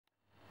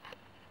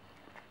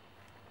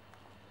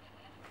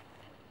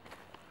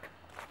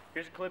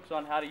Here's clips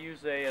on how to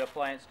use an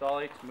appliance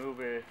dolly to move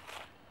an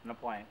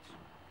appliance. So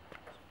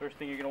first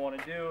thing you're going to want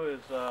to do is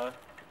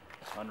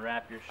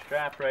unwrap your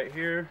strap right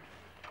here.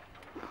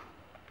 Go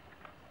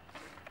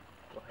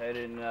ahead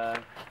and I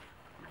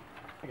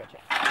got you.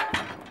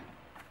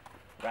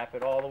 Wrap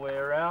it all the way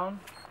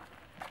around.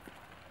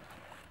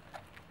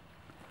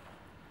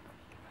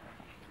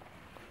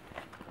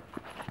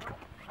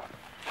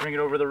 Bring it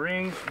over the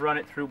rings, run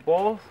it through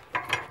both.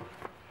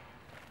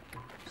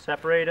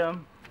 Separate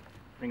them.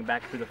 Bring it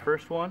back through the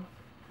first one.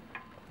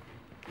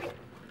 There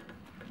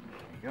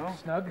you go.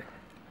 Snug.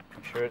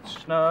 Make sure it's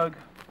snug.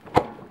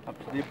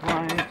 Up to the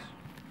appliance.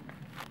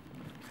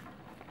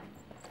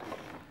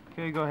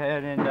 Okay, go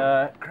ahead and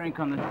crank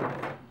on the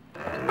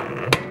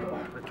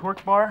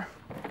torque bar.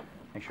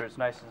 Make sure it's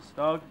nice and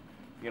snug.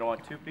 You're going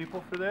to want 2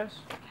 people for this.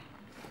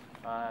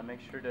 Make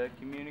sure to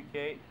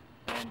communicate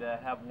and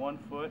have 1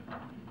 foot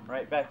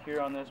right back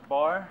here on this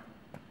bar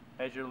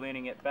as you're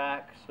leaning it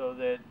back so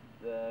that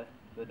the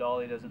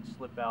dolly doesn't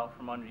slip out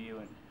from under you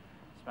and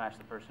smash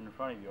the person in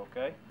front of you,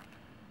 okay?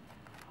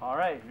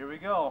 Alright, here we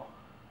go.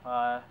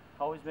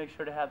 Always make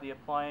sure to have the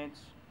appliance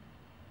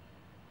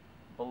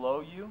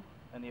below you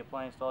and the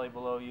appliance dolly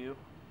below you,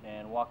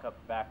 and walk up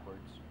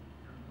backwards.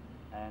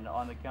 And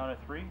on the count of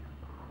 3,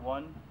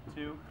 1,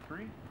 2,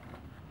 3.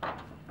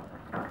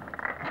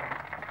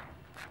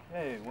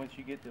 Okay, once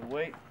you get the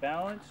weight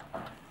balanced,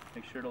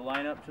 make sure to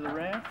line up to the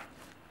ramp,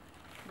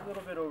 a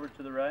little bit over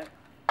to the right.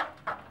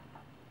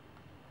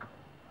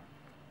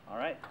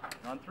 Alright,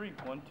 on 3,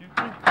 1, 2, 3.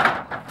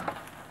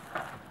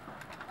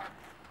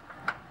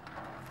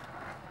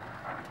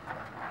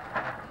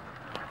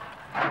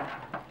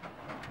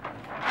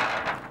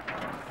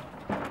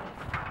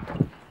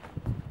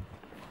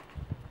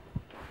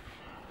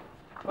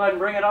 Go ahead and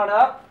bring it on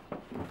up.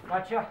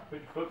 Gotcha.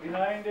 Put your foot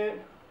behind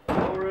it,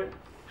 lower it.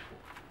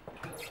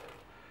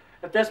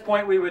 At this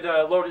point, we would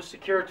load it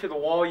secure to the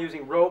wall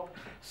using rope,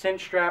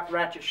 cinch strap,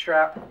 ratchet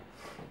strap.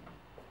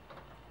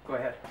 Go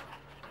ahead.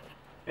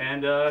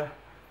 And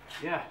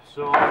yeah,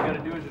 so all you gotta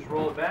do is just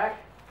roll it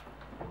back,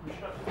 push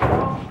up to the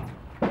wall.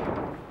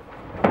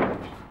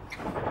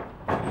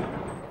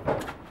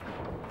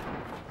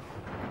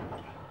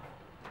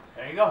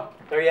 There you go.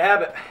 There you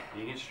have it.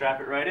 You can strap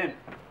it right in.